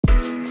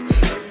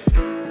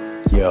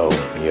Yo.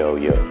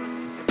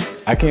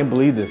 I can't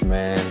believe this,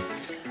 man.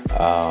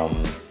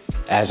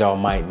 As y'all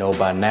might know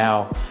by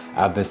now,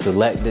 I've been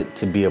selected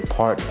to be a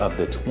part of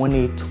the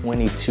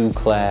 2022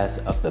 class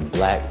of the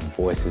Black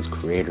Voices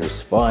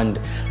Creators Fund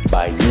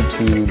by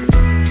YouTube.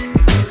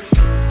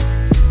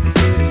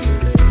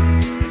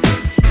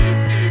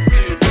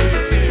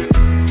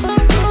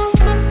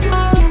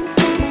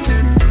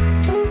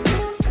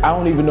 I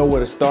don't even know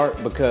where to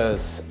start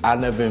because I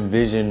never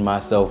envisioned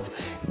myself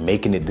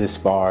making it this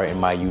far in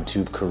my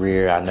YouTube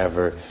career. I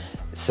never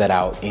set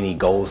out any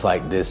goals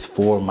like this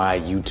for my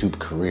YouTube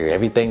career.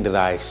 Everything that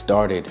I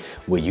started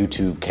with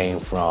YouTube came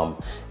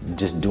from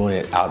just doing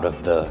it out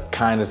of the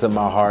kindness of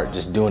my heart,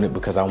 just doing it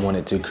because I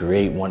wanted to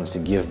create, wanted to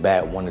give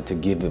back, wanted to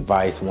give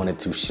advice, wanted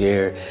to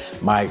share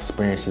my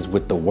experiences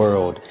with the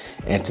world,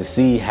 and to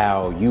see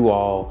how you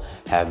all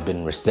have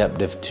been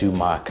receptive to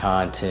my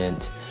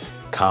content,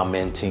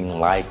 commenting,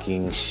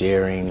 liking,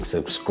 sharing,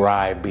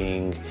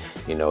 subscribing,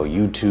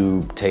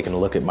 YouTube, taking a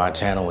look at my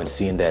channel and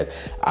seeing that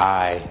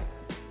I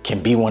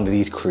can be one of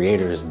these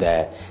creators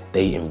that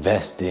they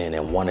invest in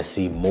and want to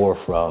see more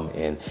from,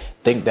 and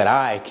think that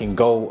I can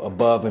go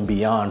above and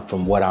beyond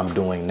from what I'm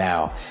doing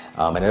now.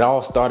 And it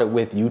all started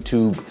with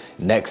YouTube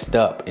Next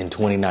Up in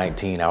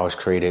 2019. I was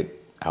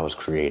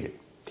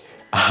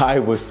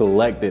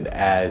selected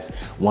as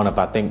one of,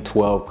 I think,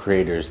 12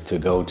 creators to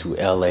go to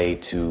LA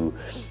to,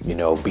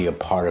 be a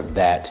part of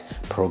that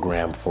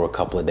program for a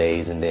couple of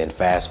days. And then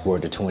fast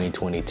forward to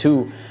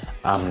 2022,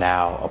 I'm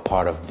now a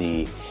part of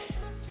the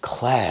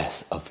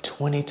class of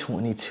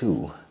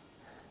 2022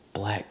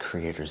 Black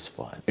Creators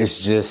Fund. It's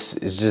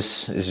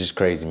just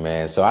crazy,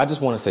 man. So I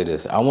just want to say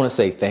this. I want to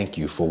say thank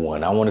you for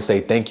one. I want to say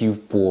thank you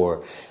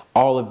for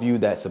all of you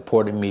that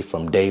supported me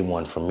from day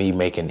one, from me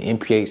making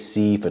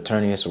NPHC,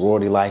 fraternity and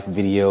sorority life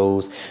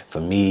videos, for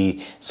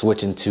me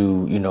switching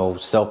to,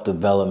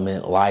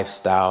 self-development,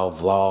 lifestyle,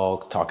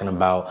 vlogs, talking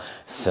about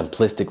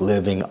simplistic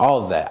living,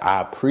 all of that.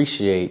 I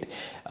appreciate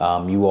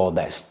you all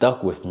that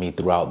stuck with me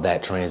throughout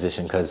that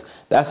transition, because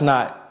that's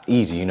not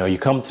easy. You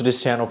come to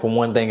this channel for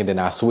one thing and then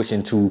I switch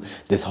into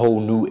this whole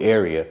new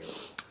area.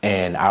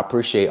 And I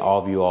appreciate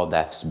all of you all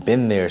that's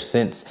been there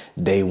since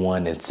day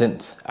one and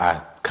since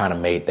I kind of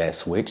made that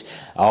switch.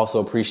 I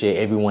also appreciate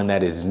everyone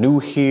that is new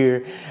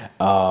here,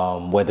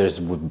 whether it's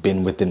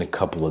been within a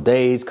couple of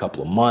days,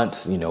 couple of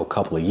months,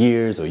 couple of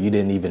years, or you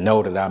didn't even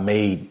know that I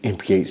made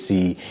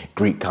NPHC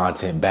Greek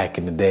content back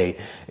in the day.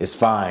 It's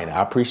fine.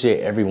 I appreciate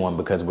everyone,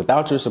 because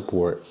without your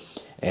support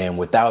and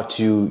without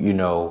you,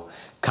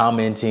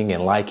 commenting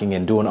and liking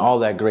and doing all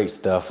that great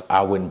stuff,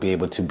 I wouldn't be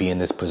able to be in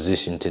this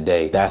position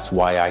today. That's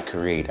why I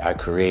create. I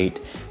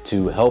create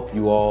to help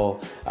you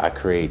all. I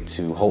create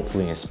to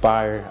hopefully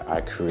inspire.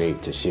 I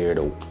create to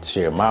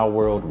share my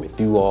world with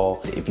you all.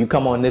 If you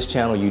come on this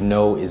channel, you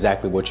know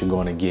exactly what you're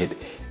going to get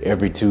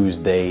every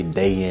Tuesday,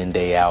 day in,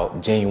 day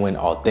out. Genuine,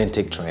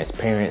 authentic,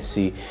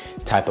 transparency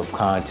type of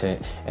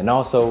content, and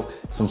also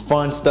some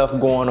fun stuff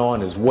going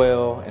on as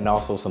well, and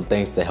also some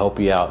things to help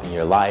you out in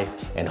your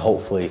life, and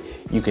hopefully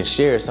you can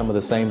share some of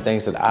the same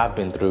things that I've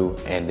been through,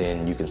 and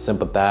then you can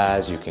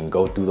sympathize, you can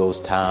go through those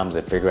times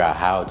and figure out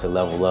how to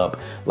level up.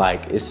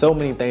 Like, it's so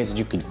many things that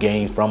you could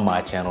gain from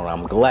my channel, and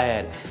I'm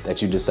glad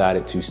that you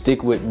decided to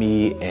stick with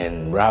me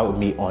and ride with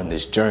me on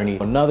this journey.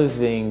 Another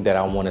thing that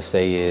I want to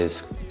say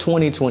is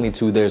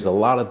 2022, there's a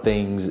lot of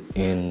things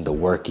in the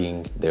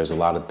working. There's a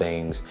lot of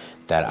things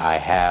that I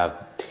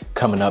have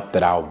coming up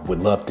that I would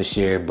love to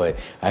share, but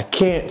I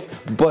can't.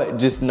 But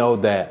just know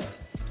that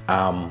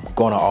I'm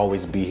gonna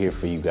always be here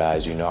for you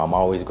guys. I'm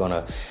always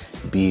gonna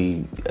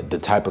be the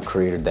type of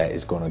creator that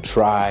is gonna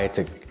try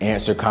to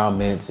answer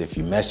comments. If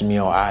you message me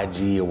on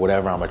IG or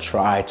whatever, I'm gonna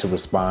try to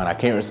respond. I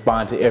can't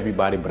respond to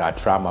everybody, but I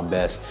try my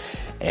best.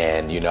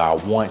 And I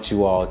want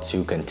you all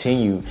to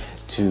continue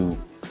to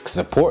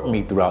support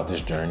me throughout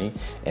this journey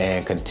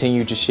and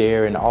continue to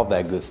share and all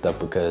that good stuff,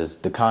 because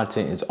the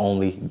content is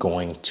only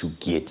going to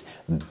get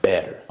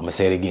better. I'm gonna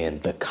say it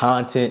again. The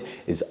content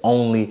is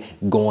only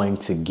going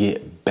to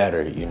get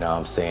better. You know what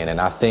I'm saying?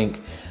 And I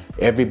think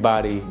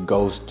everybody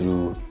goes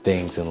through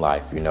things in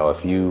life.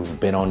 If you've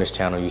been on this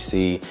channel, you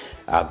see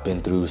I've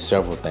been through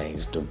several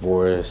things,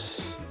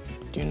 divorce,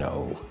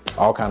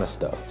 all kind of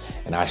stuff.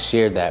 And I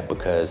share that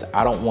because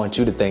I don't want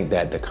you to think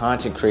that the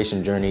content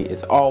creation journey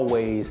is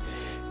always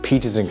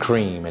peaches and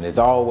cream and it's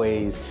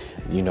always,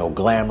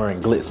 glamour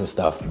and glitz and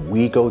stuff.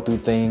 We go through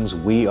things.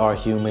 We are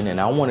human. And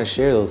I want to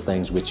share those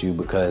things with you,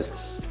 because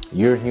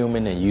you're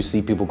human and you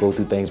see people go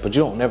through things, but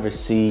you don't never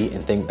see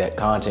and think that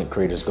content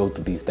creators go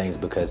through these things,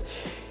 because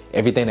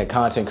everything that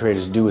content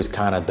creators do is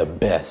kind of the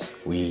best.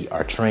 We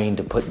are trained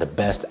to put the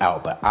best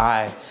out, but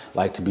I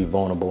like to be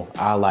vulnerable.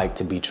 I like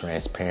to be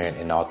transparent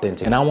and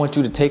authentic. And I want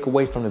you to take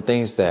away from the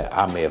things that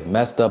I may have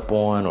messed up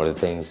on, or the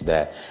things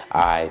that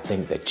I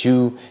think that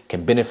you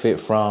can benefit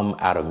from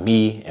out of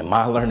me and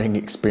my learning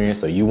experience,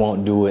 so you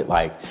won't do it.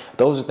 Like,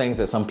 those are things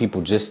that some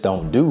people just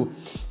don't do.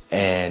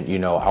 And, you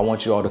know, I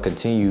want you all to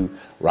continue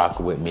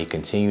rocking with me,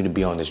 continue to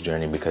be on this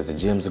journey, because the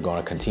gems are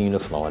going to continue to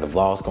flow and the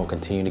vlogs going to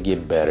continue to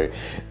get better.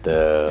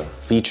 The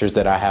features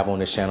that I have on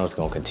this channel is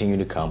going to continue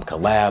to come.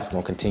 Collabs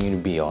going to continue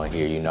to be on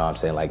here. You know what I'm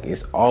saying? Like,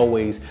 it's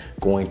always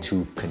going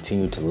to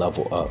continue to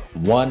level up.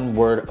 One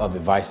word of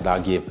advice that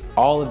I'll give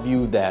all of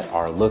you that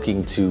are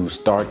looking to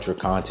start your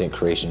content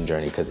creation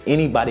journey, because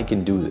anybody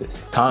can do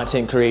this.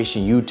 Content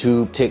creation,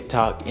 YouTube,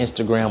 TikTok,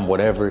 Instagram,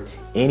 whatever.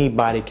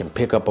 Anybody can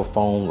pick up a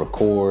phone,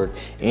 record.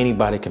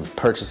 Anybody can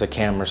purchase a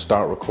camera,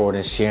 start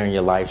recording, sharing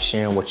your life,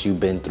 sharing what you've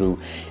been through.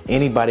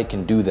 Anybody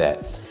can do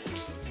that.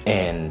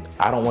 And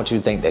I don't want you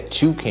to think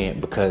that you can't,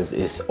 because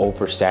it's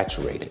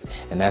oversaturated.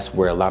 And that's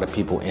where a lot of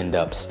people end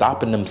up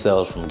stopping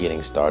themselves from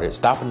getting started,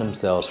 stopping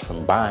themselves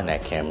from buying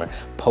that camera,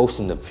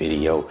 posting the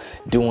video,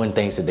 doing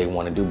things that they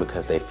want to do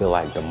because they feel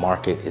like the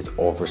market is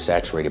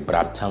oversaturated. But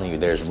I'm telling you,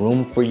 there's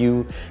room for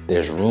you.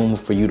 There's room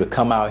for you to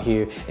come out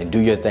here and do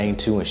your thing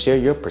too and share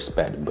your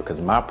perspective,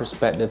 because my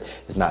perspective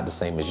is not the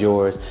same as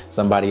yours.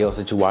 Somebody else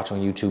that you watch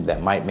on YouTube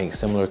that might make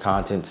similar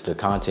content to the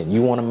content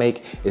you want to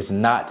make is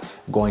not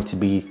going to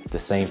be the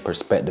same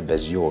perspective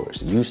as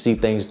yours. You see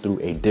things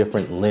through a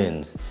different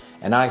lens,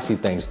 and I see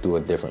things through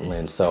a different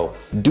lens. So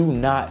do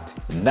not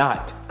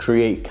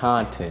create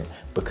content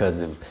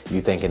because of you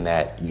thinking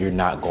that you're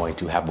not going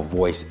to have a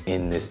voice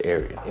in this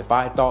area. If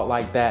I thought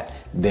like that,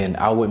 then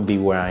I wouldn't be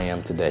where I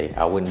am today.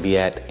 I wouldn't be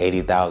at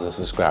 80,000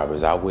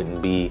 subscribers. I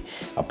wouldn't be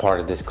a part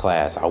of this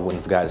class. I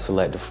wouldn't have got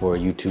selected for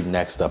YouTube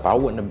Next Up. I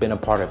wouldn't have been a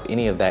part of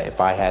any of that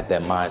if I had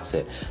that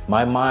mindset.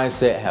 My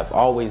mindset have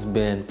always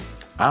been,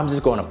 I'm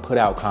just going to put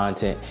out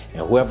content,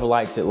 and whoever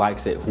likes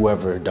it,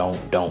 whoever don't.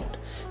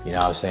 You know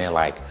what I'm saying?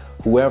 Like,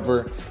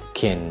 whoever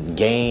can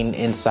gain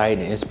insight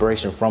and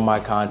inspiration from my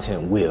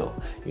content will.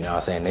 You know what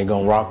I'm saying? They're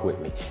going to rock with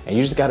me. And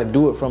you just got to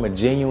do it from a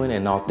genuine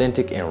and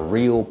authentic and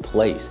real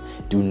place.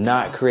 Do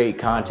not create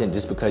content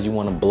just because you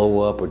want to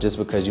blow up, or just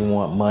because you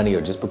want money,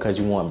 or just because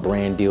you want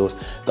brand deals.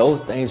 Those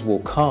things will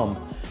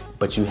come.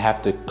 But you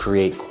have to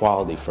create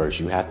quality first.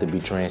 You have to be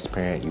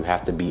transparent. You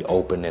have to be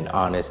open and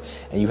honest.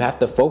 And you have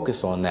to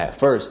focus on that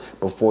first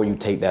before you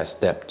take that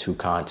step to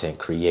content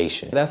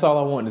creation. That's all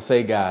I wanted to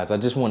say, guys. I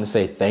just want to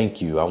say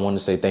thank you. I want to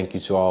say thank you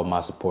to all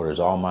my supporters,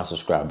 all my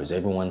subscribers,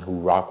 everyone who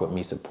rock with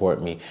me,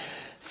 support me,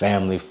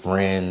 family,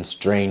 friends,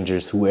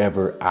 strangers,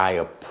 whoever. I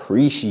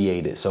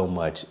appreciate it so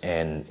much.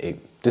 And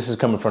this is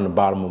coming from the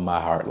bottom of my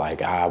heart.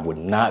 Like, I would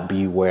not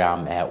be where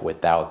I'm at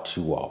without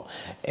you all.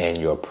 And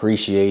your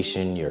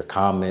appreciation, your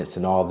comments,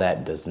 and all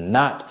that does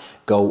not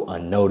go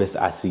unnoticed.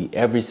 I see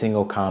every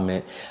single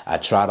comment. I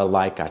try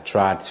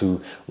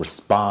to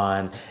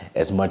respond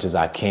as much as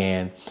I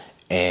can.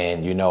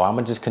 And, you know, I'm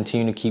going to just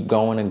continue to keep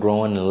going and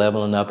growing and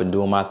leveling up and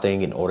doing my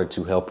thing in order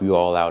to help you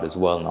all out as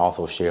well, and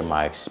also share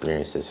my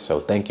experiences. So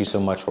thank you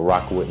so much for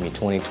rocking with me.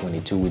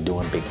 2022, we're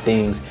doing big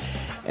things.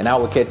 And I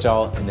will catch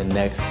y'all in the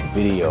next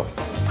video.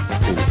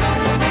 Peace.